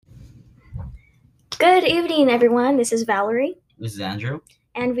Good evening, everyone. This is Valerie, This is Andrew.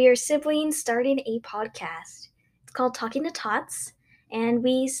 and we are siblings starting a podcast. It's called Talking to Tots, and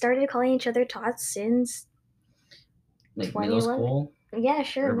we started calling each other Tots since Like middle 2011. school? Yeah,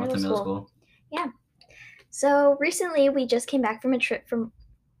 sure, Or about middle the middle school. school? Yeah. So recently, we just came back from a trip from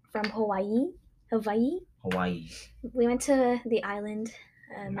Hawaii. Hawaii. We went to the island,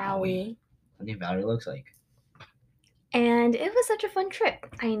 Maui, What do you think Valerie looks like? and it was such a fun trip.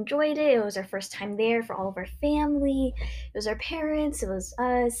 I enjoyed it. It was our first time there for all of our family. It was our parents. It was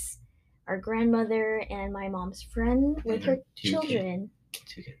us, our grandmother, and my mom's friend with her children.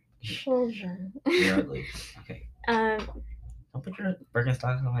 Two kids. Children. You're ugly. Okay. Don't put your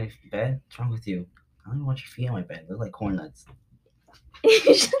Birkenstocks on my bed. What's wrong with you? I don't even want your feet on my bed. They look like corn nuts.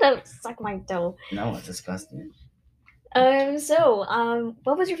 Shut up, suck my toe. No, it's disgusting.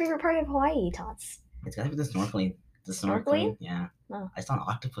 What was your favorite part of Hawaii, Tots? It's gotta be the snorkeling. The Snorkeling? Yeah. Oh. I saw an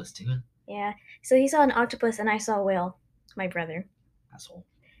octopus too. Yeah. So he saw an octopus and I saw a whale. My brother. Asshole.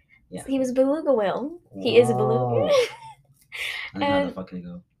 Yeah. He was a beluga whale. He is a beluga. I don't know how the fuck it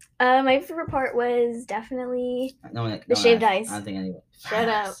go. My favorite part was definitely the shaved ice. I don't think anyone. Shut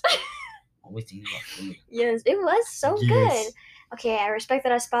up. Always thinking about food. Yes, it was so good. Okay, I respect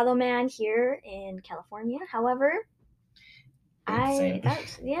that Espado man here in California. However,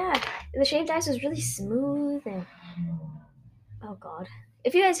 the shaved ice was really smooth and oh god.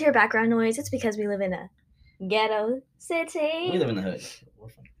 If you guys hear background noise, it's because we live in a ghetto city. We live in the hood.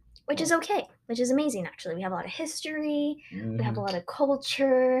 Which is okay, which is amazing actually. We have a lot of history, we have a lot of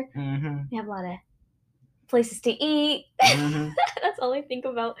culture, we have a lot of places to eat. That's all I think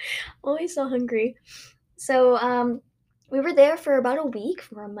about. Always so hungry. So we were there for about a week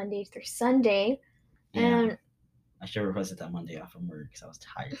from Monday through Sunday. Yeah. And I should have requested that Monday off from work because I was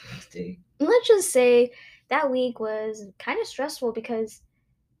tired the next day. Let's just say that week was kind of stressful because,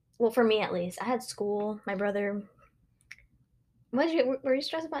 well, for me at least, I had school. My brother. Were you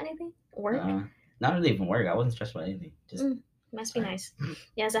stressed about anything? Work? Not really even work. I wasn't stressed about anything. Just must be nice.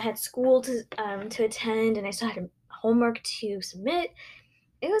 Yes, I had school to attend, and I still had homework to submit.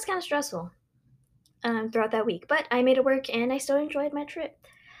 It was kind of stressful throughout that week, but I made it work, and I still enjoyed my trip.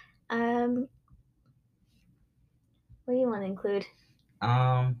 What do you want to include?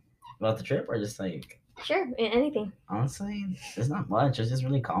 About the trip or just like? Sure, anything. Honestly, there's not much. It's just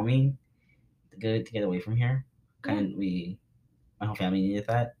really calming to get away from here. My whole family needed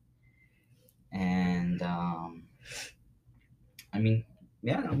that, and I mean,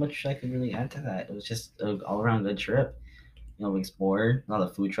 yeah, not much I could really add to that. It was just an all around good trip. You know, we explored a lot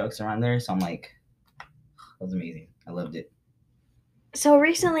of food trucks around there, so I'm like, it was amazing. I loved it. So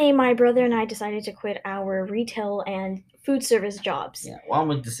recently, my brother and I decided to quit our retail and food service jobs. Yeah, well, I'm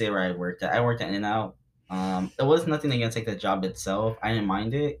going to say where I worked at. I worked at In-N-Out. It was nothing against like the job itself. I didn't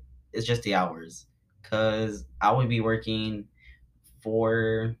mind it. It's just the hours, cause I would be working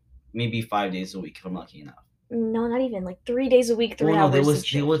for maybe 5 days a week if I'm lucky enough. No, not even like 3 days a week, 3 hours.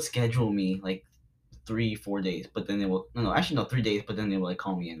 They would schedule me like 3-4 days, but then they will 3 days, but then they will like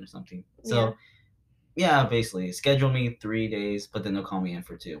call me in or something. So yeah, basically schedule me 3 days, but then they'll call me in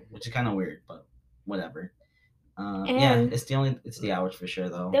for 2, which is kind of weird, but whatever. It's the hours for sure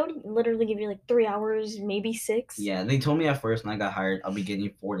though. They would literally give you like 3 hours, maybe 6. Yeah, they told me at first when I got hired I'll be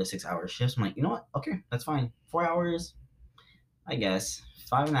getting 4 to 6 hour shifts. I'm like, you know what? Okay, that's fine. 4 hours, I guess.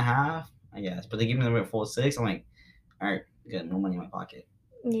 5.5, I guess. But they give me the full 6. I'm like, all right, good, no money in my pocket.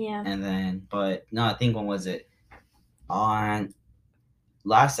 Yeah. And then, but no, I think when was it? On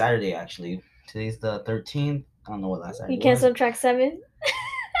last Saturday actually. Today's the 13th. I don't know what last Saturday. You can't subtract 7.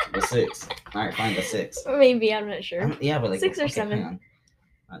 The 6. All right, fine, the 6. Maybe, I'm not sure. Yeah, but like 6 or 7. Hang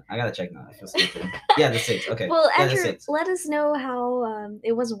on. I gotta check now. I feel stupid. Yeah, the 6. Okay. Well, Andrew, the 6. Let us know how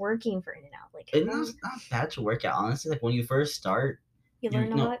it was working for In-N-Out. Like, it was not bad to work out. Honestly, like when you first start, you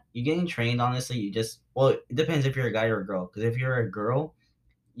learn a lot. You're getting trained. Honestly, it depends if you're a guy or a girl. Because if you're a girl,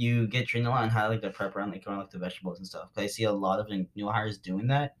 you get trained a lot on how like to prep around like the vegetables and stuff. I see a lot of new hires doing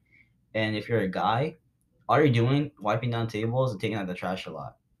that. And if you're a guy, all you're doing wiping down tables and taking out the trash a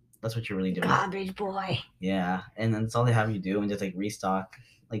lot. That's what you're really doing. Garbage boy. Yeah, and then that's all they have you do, and just like restock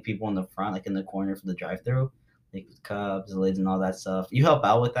like people in the front, like in the corner for the drive-through, like cups, lids, and all that stuff. You help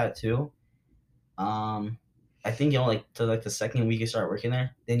out with that too. I think like to like the second week you start working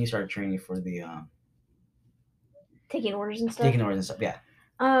there, then you start training for the taking orders and stuff. Yeah.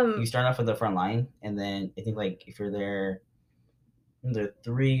 You start off with the front line, and then I think like if you're there,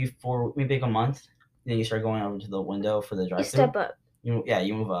 3-4, maybe like a month, then you start going over to the window for the drive-through. You step up. You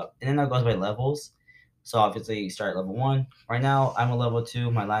move up, and then that goes by levels. So obviously you start at level 1. Right now I'm a level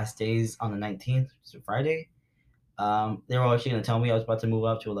 2. My last day's on the 19th, so Friday. They were actually gonna tell me I was about to move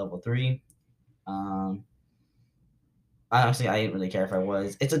up to a level 3. Honestly, I didn't really care if I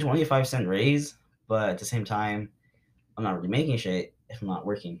was. It's a 25-cent raise, but at the same time, I'm not really making shit if I'm not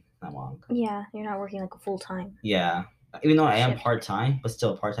working that long. Yeah, you're not working like a full time. Yeah, even though I am Shift. part time, but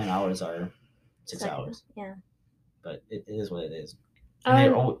still part-time hours are 6 Sucking. hours. Yeah. But it is what it is.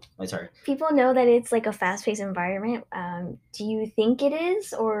 And sorry. People know that it's like a fast-paced environment. Do you think it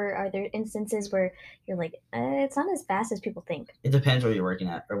is, or are there instances where you're like, it's not as fast as people think? It depends where you're working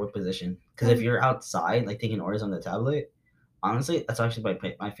at or what position. Because if you're outside, like taking orders on the tablet, honestly, that's actually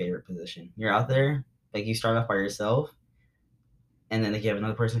my favorite position. You're out there, like you start off by yourself, and then like you have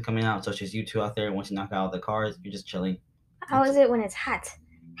another person coming out, so it's just you two out there. And once you knock out the cars, you're just chilling. How is it when it's hot?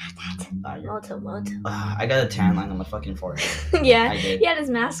 Moto. I got a tan line on my fucking forehead. Yeah, he had his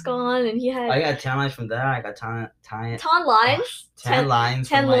mask on, and he had. I got tan lines from that. I got tan lines. Tan lines.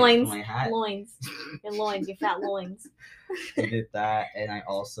 Tan from loins. My hat. Loins. Your loins. Your fat loins. I did that, and I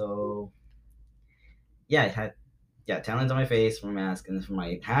also, I had, tan lines on my face from my mask, and then from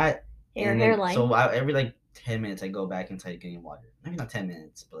my hat. Hairline. So every like 10 minutes, I go back inside getting water. Maybe not 10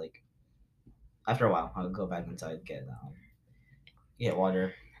 minutes, but like after a while, I'll go back inside and get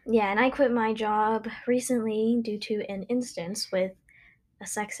water. Yeah, and I quit my job recently due to an instance with a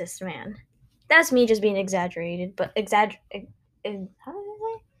sexist man. That's me just being exaggerated, but how did I say?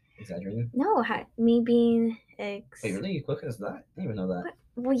 Exaggerating? No, me being Wait, really? You quick as that? I didn't even know that.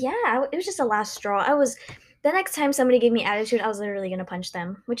 Well, yeah, it was just a last straw. The next time somebody gave me attitude, I was literally gonna punch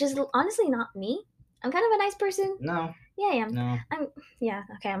them, which is honestly not me. I'm kind of a nice person. No. Yeah, I am. No. I'm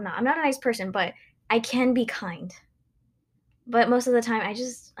not. I'm not a nice person, but I can be kind. But most of the time, I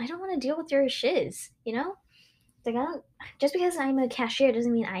don't want to deal with your shiz, you know? Like, just because I'm a cashier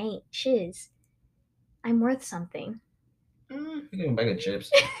doesn't mean I ain't shiz. I'm worth something. You can a bag of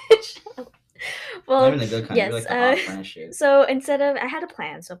chips. Well, I'm in a good kind. yes. You're like the off-brand shit. So I had a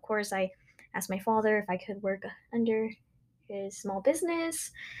plan. So of course I asked my father if I could work under his small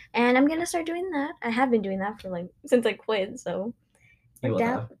business, and I'm gonna start doing that. I have been doing that for since I quit. So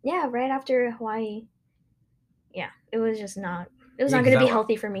right after Hawaii. Yeah, it was just not. It was not going to be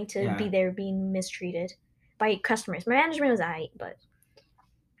healthy for me to be there being mistreated by customers. My management was aight, but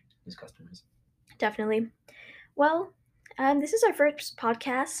these customers definitely. Well, this is our first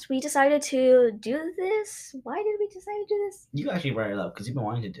podcast. We decided to do this. Why did we decide to do this? You actually brought it up because you've been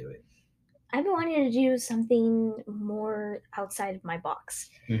wanting to do it. I've been wanting to do something more outside of my box.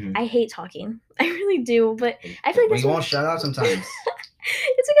 Mm-hmm. I hate talking. I really do, but I feel like you won't shut up sometimes.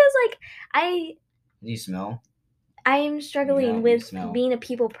 It's because Do you smell? I am struggling with being a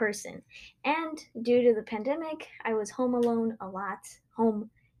people person. And due to the pandemic, I was home alone a lot. Home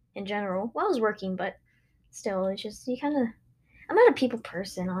in general. Well, I was working, but still, it's just, I'm not a people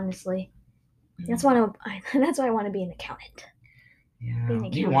person, honestly. Mm-hmm. That's why I want to be an accountant. Yeah.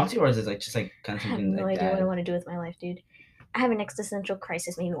 Do you want to, or is it just kind of something? I have no idea what I want to do with my life, dude. I have an existential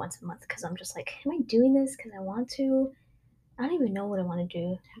crisis maybe once a month because I'm just like, am I doing this because I want to? I don't even know what I want to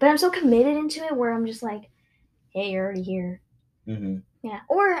do. But I'm so committed into it where I'm just like, hey, you're already here. Mm-hmm. Yeah.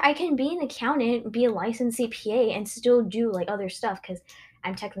 Or I can be an accountant, be a licensed CPA, and still do other stuff because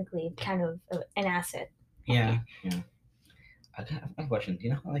I'm technically kind of an asset. Yeah. Yeah. I have a question. Do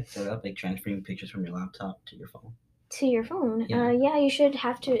you know how set up transferring pictures from your laptop to your phone? To your phone? Yeah. You should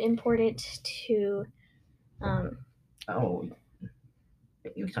have to import it to. Oh.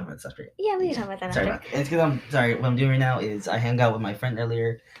 You can talk about that after. Yeah, we can talk about that after. It's because I'm sorry. What I'm doing right now is I hung out with my friend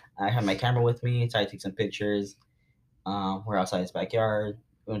earlier. I had my camera with me, so I took some pictures. We're outside his backyard.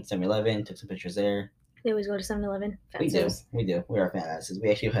 We went to 7-Eleven, took some pictures there. We always go to 7-Eleven. We do. We are fan asses.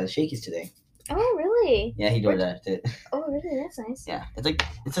 We actually had Shakey's today. Oh, really? Yeah, he DoorDashed it. Oh, really? That's nice. Yeah,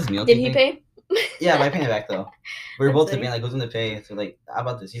 it says meal. Did he pay? Yeah, but I paid it back though. We were both tipping. Who's gonna pay? So how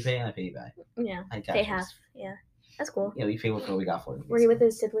about this? You pay and I pay you back. Yeah. Pay half. Yeah. That's cool. Yeah, we paid what we got for it. Were you with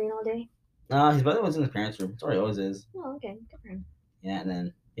his sibling all day? No, his brother was in his parents' room. That's where he always is. Oh, okay. Good for him. Yeah, and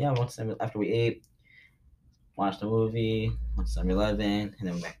then after we ate, watched the movie, went to 7-Eleven, and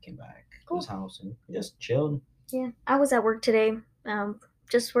then we came back to his house and we just chilled. Yeah, I was at work today.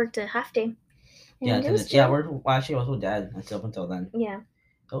 Just worked a half day. Actually, I was with Dad up until then. Yeah.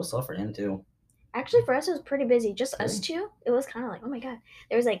 It was slow for him too. Actually, for us, it was pretty busy. Just us two. It was kind of like, oh my god.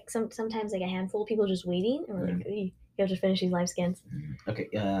 There was sometimes a handful of people just waiting, and we're like, hey, you have to finish these live scans. Okay.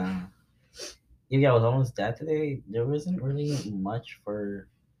 I was almost Dad today. There wasn't really much for.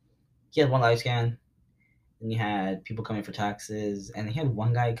 He had one live scan, and you had people coming for taxes, and he had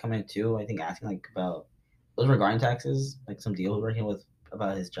one guy come in too. I think asking about those regarding taxes, some deal we're working with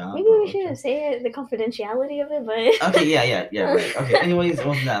about his job. Maybe we shouldn't say it, the confidentiality of it, but okay, yeah, right. Okay, anyways, it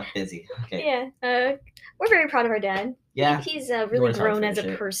wasn't that busy. Okay. Yeah. we're very proud of our dad. Yeah, He's really grown as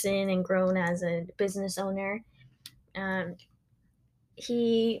a person and grown as a business owner.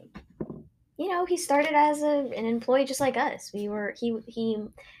 He, he started as an employee just like us. He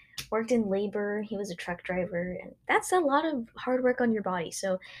worked in labor. He was a truck driver, and that's a lot of hard work on your body.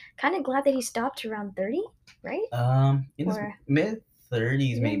 So, kind of glad that he stopped around 30, right? In his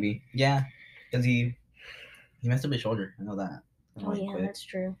mid-30s, maybe. Yeah, because he messed up his shoulder. I know that. Oh yeah, that's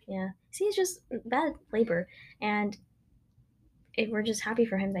true. Yeah, see, it's just bad labor, and we're just happy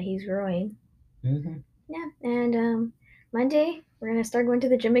for him that he's growing. Mm-hmm. Yeah, and Monday we're gonna start going to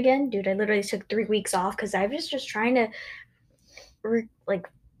the gym again, dude. I literally took 3 weeks off because I was just trying to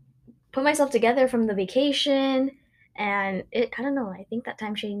put myself together from the vacation, and I don't know. I think that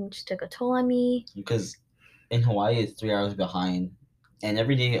time change took a toll on me. Because in Hawaii, it's 3 hours behind, and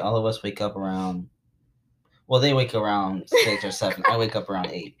every day all of us wake up around. Well, they wake around 6 or 7. I wake up around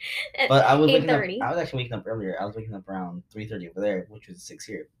 8. But I was I was actually waking up earlier. I was waking up around 3:30 over there, which was 6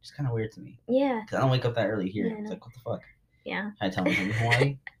 here. Which is kind of weird to me. Yeah. Because I don't wake up that early here. It's like, what the fuck? Yeah. Can I tell them in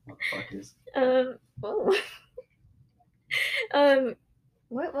Hawaii? What the fuck is? Whoa.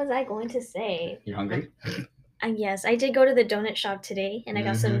 What was I going to say? You're hungry? Yes, I did go to the donut shop today, and I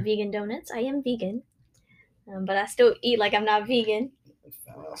got some vegan donuts. I am vegan, but I still eat like I'm not vegan.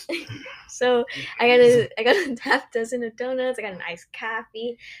 So I got a half dozen of donuts. I got an iced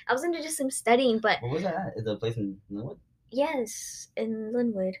coffee. I was gonna do some studying, but what was that? Is the place in Linwood? Yes, in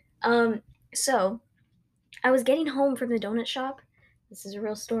Linwood. So I was getting home from the donut shop. This is a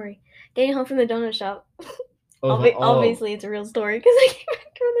real story. Getting home from the donut shop. Obviously, it's a real story because I came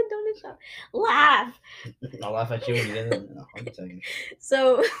back from the donut shop. Laugh. I'll laugh at you when you get in a heart attack.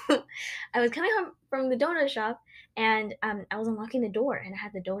 So I was coming home from the donut shop, and I was unlocking the door, and I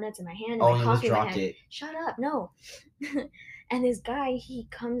had the donuts in my hand and my coffee in my hand. It. Shut up, no. And this guy,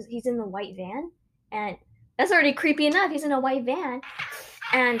 he's in the white van, and that's already creepy enough. He's in a white van,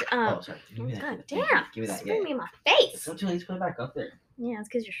 and sorry. God damn, give me that. Spray me in my face. Don't you need to put it back up there? Yeah, it's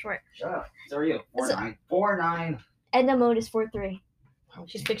because you're short. Shut up. So are you? 4'9". 4'9". Edna Mode is 4'3".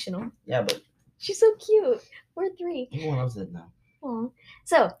 She's fictional. Yeah, but she's so cute. 4'3". Everyone loves it now. Aww.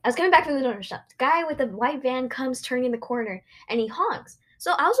 So I was coming back from the donut shop. The guy with the white van comes turning the corner, and he honks.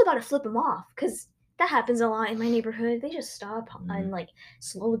 So I was about to flip him off because that happens a lot in my neighborhood. They just stop and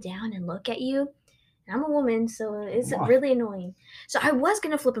slow down and look at you. And I'm a woman, so it's really annoying. So I was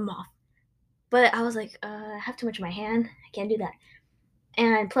gonna flip him off, but I was like, I have too much in my hand. I can't do that.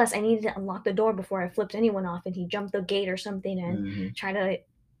 And plus, I needed to unlock the door before I flipped anyone off, and he jumped the gate or something and tried to.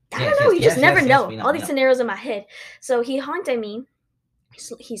 I don't know. You just never know. All these scenarios in my head. So he honked at me.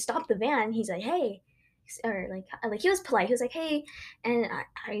 He stopped the van. He's like, "Hey," or like he was polite. He was like, "Hey," and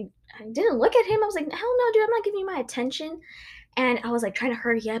I didn't look at him. I was like, "Hell no, dude! I'm not giving you my attention." And I was like trying to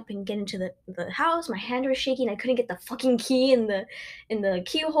hurry up and get into the house. My hand was shaking. I couldn't get the fucking key in the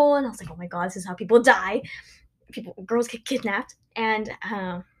keyhole, and I was like, "Oh my god, this is how people die. Girls get kidnapped." And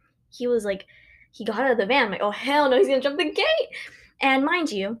he was like, he got out of the van. I'm like, "Oh hell no, he's gonna jump the gate!" And mind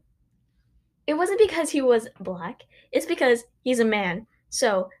you, it wasn't because he was black. It's because he's a man.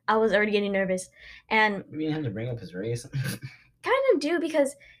 So I was already getting nervous. And you didn't have to bring up his race. Kind of do,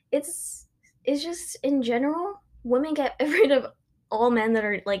 because it's just in general, women get rid of all men that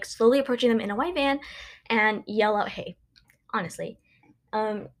are like slowly approaching them in a white van and yell out, "Hey!" Honestly,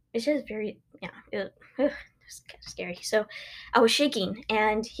 it's just very it's kind of scary. So I was shaking,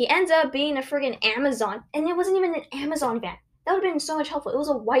 and he ends up being a friggin' Amazon, and it wasn't even an Amazon van. That would have been so much helpful. It was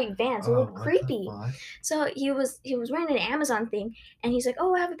a white van, so it looked creepy. So he was wearing an Amazon thing, and he's like,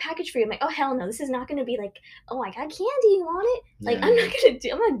 "Oh, I have a package for you." I'm like, "Oh hell no, this is not gonna be like, oh, I got candy, you want it?" Like,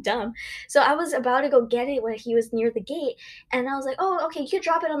 I'm not dumb. So I was about to go get it when he was near the gate, and I was like, "Oh, okay, you can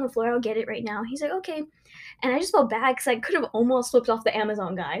drop it on the floor. I'll get it right now." He's like, "Okay," and I just felt bad because I could have almost flipped off the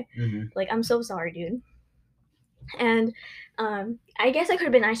Amazon guy. Like, I'm so sorry, dude. And I guess I could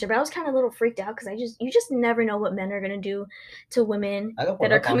have been nicer, but I was kind of a little freaked out because you just never know what men are gonna do to women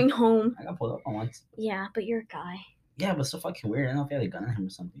that are coming home. I got pulled up on once. Yeah, but you're a guy. Yeah, but it's so fucking weird. I don't know if you had a gun on him or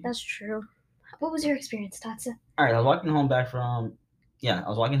something. That's true. What was your experience, Tots? All right, I was walking home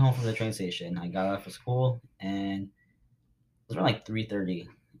from the train station. I got out of school, and it was around like 3:30,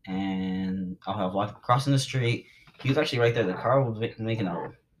 and I was crossing the street. He was actually right there. The car was making making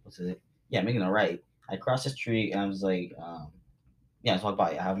a right. I crossed the street, and I was like, I just walked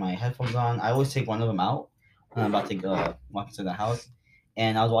by. I have my headphones on. I always take one of them out when I'm about to go walk into the house.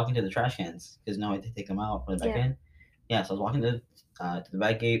 And I was walking to the trash cans because I had to take them out, put it back in. Yeah, so I was walking to the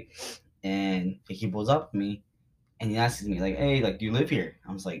back gate, and he pulls up to me, and he asks me, like, "Hey, like, do you live here?"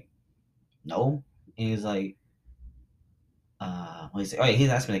 I was like, "No." And he's like, he's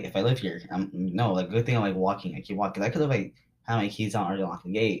asking me like if I live here. No, like good thing I'm like walking. I keep walking. I could have like had my keys on or unlocked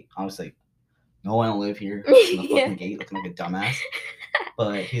the gate. I was like, no, I don't live here. In the Yeah. fucking gate, looking like a dumbass.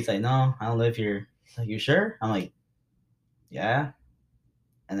 But he's like, no, I don't live here. He's like, you sure? I'm like, yeah.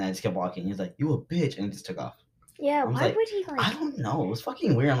 And then I just kept walking. He's like, you a bitch, and he just took off. Yeah, I was why like, would he like? I don't know. It was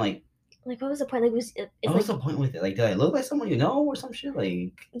fucking weird. I'm like, Like, what was the point? Like, it's what was like, the point with it? Like, did I look like someone you know or some shit?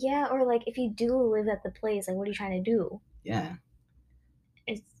 Like, yeah, or like if you do live at the place, like, what are you trying to do? yeah,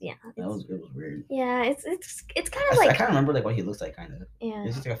 It's yeah, it was weird. yeah, it's kind I of like kind of remember like what he looks like, kind of. yeah,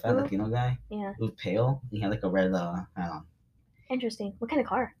 He's just like a fat Latino guy. yeah, He was pale. And he had like a red. I don't know. interesting. What kind of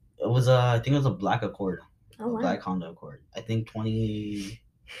car? It was I think it was a black Accord, Oh a wow. black Honda Accord. I think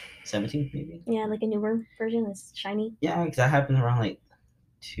 2017 maybe. Yeah, like a newer version that's shiny. Yeah, because that happened around like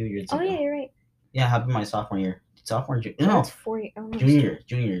 2 years ago. Oh yeah, you're right. Yeah, it happened my sophomore year. No, that's 4 years. Oh, no, Junior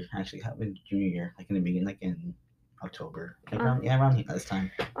year actually happened junior year, like in the beginning, like in October. Like around this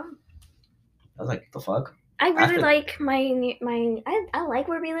time. Oh. I was like, the fuck. I really like my. I like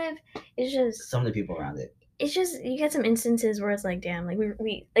where we live. It's just some of the people around it. It's just you get some instances where it's like, damn, like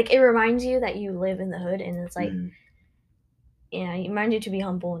we like it reminds you that you live in the hood, and it's like, yeah, it reminds you to be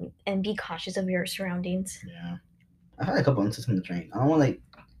humble and be cautious of your surroundings. Yeah, I've had a couple instances on the train. I don't want to like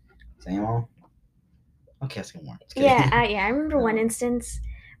say them all. Okay, I'll say more. Yeah, I remember one instance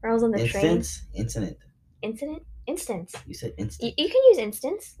where I was on the train. Incident. You said instant. You can use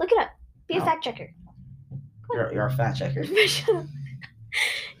instance. Look it up. Be a fact checker. You're a fact checker.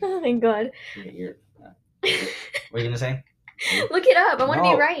 Oh my god. What are you gonna say? Look it up. I want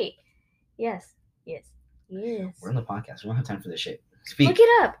to be right. Yes. We're on the podcast. We don't have time for this shit. Speak. Look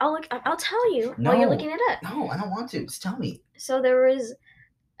it up. I'll tell you while you're looking it up. No, I don't want to. Just tell me. So there was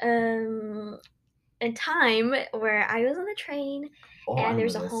a time where I was on the train and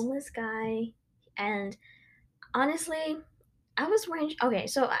there's a homeless guy, and honestly, I was wearing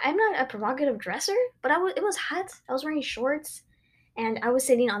so I'm not a provocative dresser, but it was hot. I was wearing shorts and I was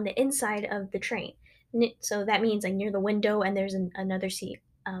sitting on the inside of the train. So that means like near the window, and there's another seat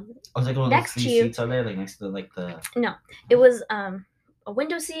like next to you. Seats are there, like next to like the. No, it was a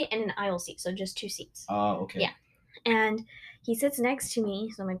window seat and an aisle seat, so just two seats. Oh, okay. Yeah, and he sits next to me,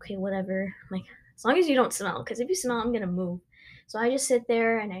 so I'm like, okay, whatever. I'm like, as long as you don't smell, because if you smell, I'm gonna move. So I just sit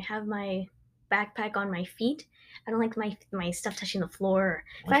there and I have my backpack on my feet. I don't like my stuff touching the floor.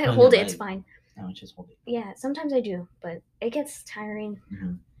 If I hold it, it's fine. No, just hold it. Yeah, sometimes I do, but it gets tiring.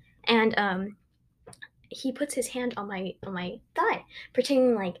 Mm-hmm. And he puts his hand on my thigh,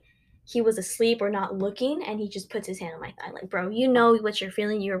 pretending like he was asleep or not looking, and he just puts his hand on my thigh. Like, bro, you know what you're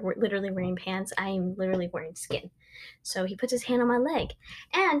feeling. You're literally wearing pants. I'm literally wearing skin. So he puts his hand on my leg.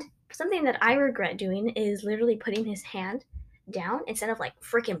 And something that I regret doing is literally putting his hand down instead of like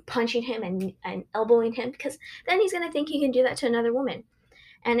freaking punching him and elbowing him, because then he's going to think he can do that to another woman.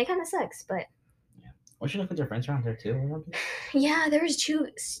 And it kind of sucks, but What should I put your friends around there too? Yeah, there was two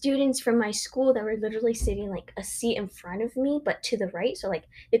students from my school that were literally sitting like a seat in front of me, but to the right, so like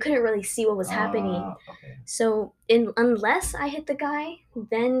they couldn't really see what was happening. Okay. So unless I hit the guy,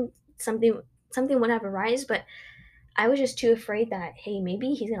 then something would have arise. But I was just too afraid that hey,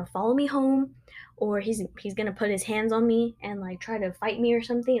 maybe he's gonna follow me home, or he's gonna put his hands on me and like try to fight me or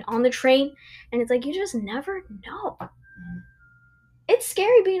something on the train. And it's like you just never know. It's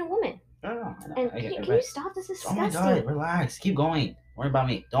scary being a woman. No. And can you stop? This is disgusting. Oh my god, relax. Keep going. Don't worry about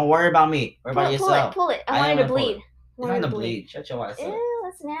me. Don't worry about me. Worry about yourself. Pull it. I want him to bleed. It's not to bleed. Shut your ass up. Ew,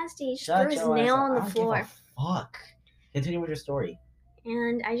 that's nasty. Just threw his nail on the floor. Fuck. Continue with your story.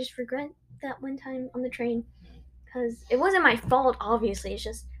 And I just regret that one time on the train. Because it wasn't my fault, obviously. It's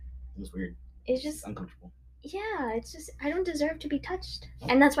just... It was weird. It's just... uncomfortable. Yeah, it's just... I don't deserve to be touched.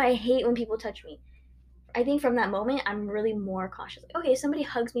 And that's why I hate when people touch me. I think from that moment, I'm really more cautious. Like, okay, somebody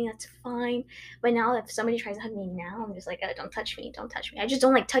hugs me, that's fine. But now if somebody tries to hug me now, I'm just like, oh, don't touch me. I just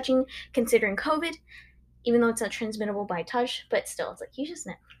don't like touching, considering COVID, even though it's not transmittable by touch. But still, it's like, you just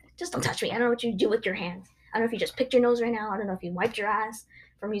don't touch me. I don't know what you do with your hands. I don't know if you just picked your nose right now. I don't know if you wiped your ass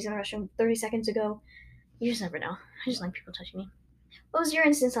from using the restroom 30 seconds ago. You just never know. I just like people touching me. What was your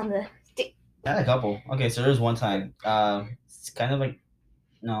instance on the... I had a couple. Okay, so there was one time. It's kind of like...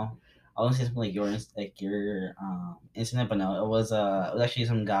 No. I wouldn't say something like your incident, but no, it was actually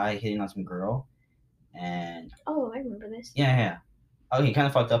some guy hitting on some girl, and I remember this. Yeah. Okay, kind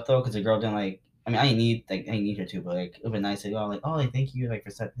of fucked up though, because the girl didn't like. I mean, I need her too, but like it would be nice to go like, oh, like, thank you like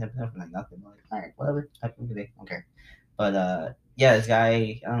for setting up and like nothing. Like, all right, whatever, have a good day, don't care. But yeah, this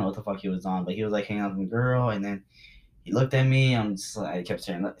guy, I don't know what the fuck he was on, but he was like hanging out with a girl, and then he looked at me. I kept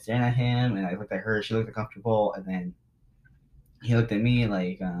staring at him, and I looked at her. She looked uncomfortable, and then he looked at me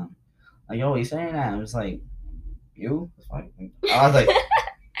like yo, what are you saying that? I was like, you? I was like,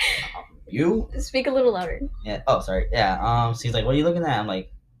 you? Speak a little louder. Yeah. Oh, sorry. Yeah. So he's like, what are you looking at? I'm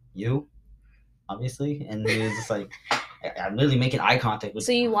like, you, obviously. And he was just like, I'm literally making eye contact with.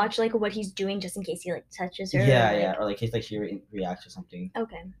 So you watch like what he's doing just in case he like touches her. Yeah, or, like... yeah, or like case like she reacts or something.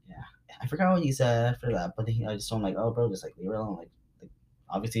 Okay. Yeah, I forgot what he said after that, but I just told him like, oh, bro, just like leave her alone. Like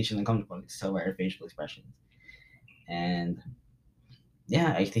obviously she didn't come to tell by her facial expressions. And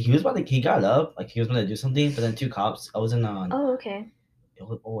yeah, I think he was about to. He got up, like he was going to do something, but then two cops. I was in on. Oh, okay.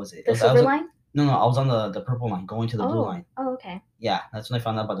 What was it? The silver line? No, I was on the purple line, going to the blue line. Oh, okay. Yeah, that's when I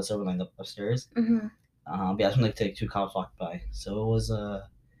found out about the silver line upstairs. Mm-hmm. But yeah, that's when like two cops walked by. So it was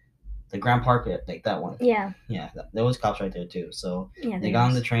the Grand Park, like that one. Yeah. Yeah, there was cops right there too. So yeah, they got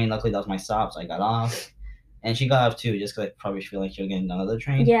on the train. Luckily, that was my stop, so I got off. And she got off too, just because I probably feel like she was getting done on the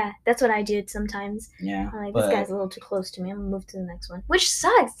train. Yeah, that's what I did sometimes. Yeah. I'm like, this guy's a little too close to me. I'm going to move to the next one. Which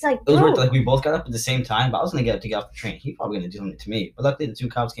sucks. It's like, it was weird. Like, we both got up at the same time, but I was going to get off the train. He probably going to do something to me. But luckily, the two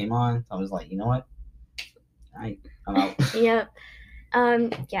cops came on. So I was like, you know what? I'm out. Yep.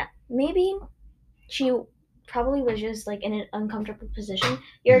 Yeah. Maybe she probably was just like in an uncomfortable position.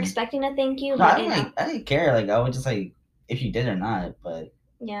 You're expecting a thank you. No, I didn't care. Like, I was just like, if you did or not, but.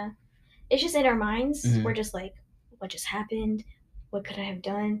 Yeah. It's just in our minds. We're just like, what just happened? What could I have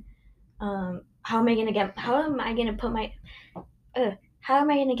done? How am I gonna get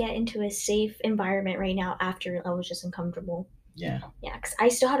into a safe environment right now after I was just uncomfortable? Yeah. Yeah, because I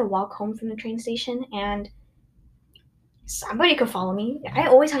still had to walk home from the train station and somebody could follow me. I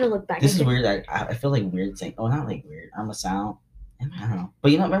always had to look back. This is weird. I feel like weird saying, oh, not like weird. I'm a sound. I don't know.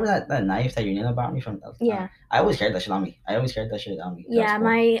 But remember that knife that your Nina bought me from? Yeah. I always carried that shit on me. Yeah,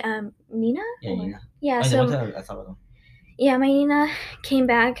 my Nina? Yeah, Nina. Yeah, yeah, my Nina came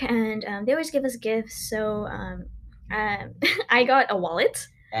back and they always give us gifts. So I got a wallet.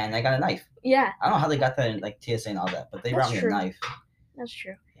 And I got a knife. Yeah. I don't know how they got that in like TSA and all that, but they brought me a knife. That's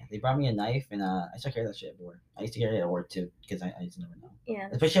true. Yeah, they brought me a knife and I still carry that shit everywhere. I used to carry it at work too because I just never know. Yeah.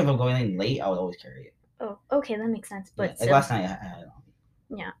 Especially if I'm going in late, I would always carry it. Oh, okay, that makes sense. But like last night, I had it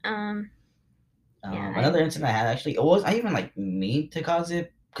on me. Yeah. Another incident I had actually, I even like mean to cause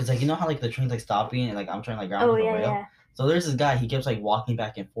it because like you know how like the train's like stopping and like I'm trying to like grab the rail. Yeah. So there's this guy, he keeps like walking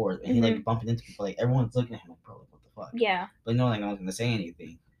back and forth and he like bumping into people. Like everyone's looking at him like, bro, like, what the fuck? Yeah. But no, like no one's gonna say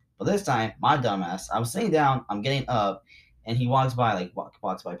anything. But this time, my dumbass, I'm sitting down, I'm getting up, and he walks by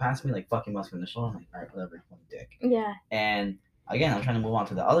past me, like fucking busts me in the shoulder. I'm like, all right, whatever, one dick. Yeah. And again, I'm trying to move on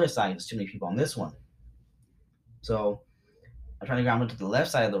to the other side. There's too many people on this one. So I'm trying to grab onto the left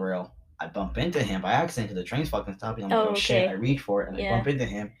side of the rail. I bump into him by accident because the train's fucking stopping. I'm like, oh shit. I reach for it and I bump into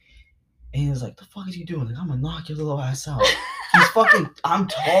him. And he's like, the fuck is you doing? Like, I'm gonna knock your little ass out. He's fucking, I'm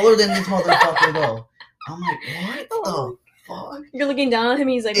taller than this motherfucker though. I'm like, what the fuck? You're looking down on him.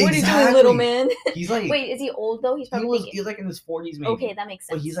 He's like, what are you doing, little man? He's like, wait, is he old though? He's like in his 40s maybe. Okay, that makes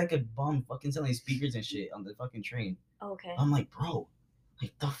sense. But he's like a bum fucking selling speakers and shit on the fucking train. Okay. I'm like, bro,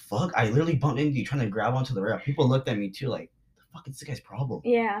 like the fuck? I literally bumped into you trying to grab onto the rail. People looked at me too like, the fuck is this guy's problem?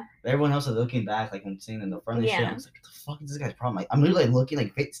 Yeah. But everyone else is looking back, like I'm sitting in the front of the shit. I was like, what the fuck is this guy's problem? Like, I'm literally like looking,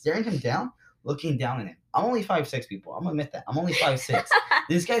 like staring him down, looking down at him. I'm only 5'6", people. I'm gonna admit that. I'm only 5'6".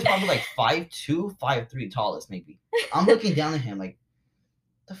 This guy's probably like 5'2", 5'3", tallest maybe. I'm looking down at him like,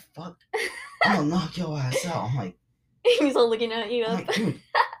 the fuck? I'm gonna knock your ass out. I'm like, he's all looking at you. I'm like, dude,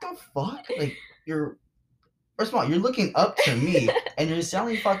 the fuck? Like, first of all, you're looking up to me and you're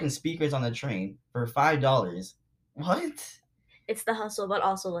selling fucking speakers on the train for $5. What? It's the hustle, but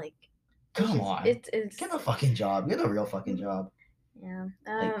also like, come on. It's get a fucking job. Get a real fucking job. Yeah.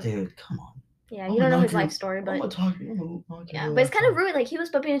 Like, dude, come on. Yeah, you don't know his life story, but yeah, but it's kind of rude. Like he was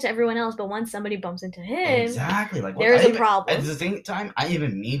bumping into everyone else, but once somebody bumps into him, exactly. Like there's a problem. At the same time, I didn't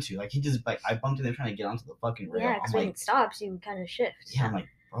even mean to. Like he just like I bumped into him trying to get onto the fucking rail. Yeah, because when it stops, you kind of shift. Yeah, I'm like,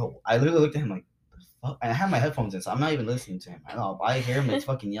 bro. I literally looked at him like, the fuck. And I have my headphones in, so I'm not even listening to him at all. But I hear him like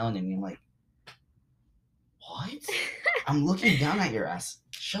fucking yelling at me. I'm like, what? I'm looking down at your ass.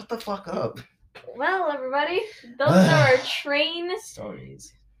 Shut the fuck up. Well, everybody, those are our train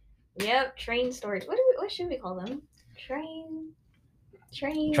stories. Yep, train stories. What should we call them? Train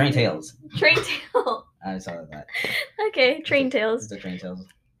tales. Train tale. I saw that. Okay, train tales. It's the train tales.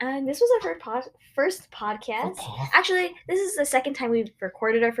 And this was our first podcast. Actually, this is the second time we've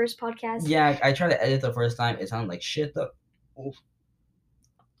recorded our first podcast. Yeah, I tried to edit the first time. It sounded like shit though. Oof.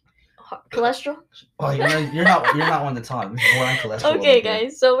 Cholesterol? Oh, you're not one to talk. This is more on cholesterol. Okay,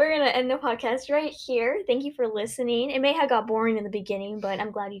 guys. So we're gonna end the podcast right here. Thank you for listening. It may have got boring in the beginning, but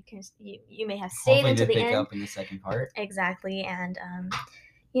I'm glad you may have stayed until the end. Pick up in the second part. Exactly, and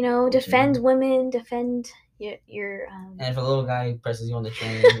defend women, defend your. And if a little guy presses you on the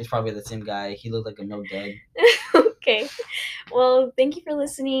train, he's probably the same guy. He looked like a milk dud. Okay. Well, thank you for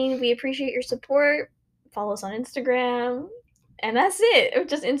listening. We appreciate your support. Follow us on Instagram. And that's it.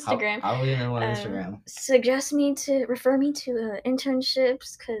 Just Instagram. How are we gonna know on Instagram? Refer me to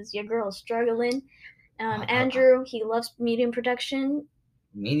internships because your girl's struggling. Andrew, he loves medium production.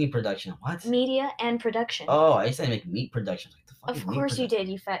 Media production. What? Media and production. Oh, I used to make meat production. Like, the fuck of course you did,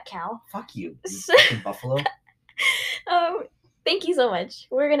 you fat cow. Fuck you, fucking buffalo. Thank you so much.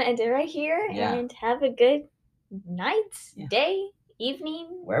 We're gonna end it right here and have a good night, day, evening.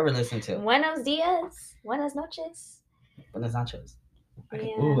 Wherever listening to. Buenos dias. Buenas noches. Buenas noches.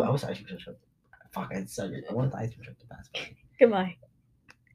 Ooh, I was actually should. Fuck, I said it. I wanted the ice cream truck to pass by. Goodbye.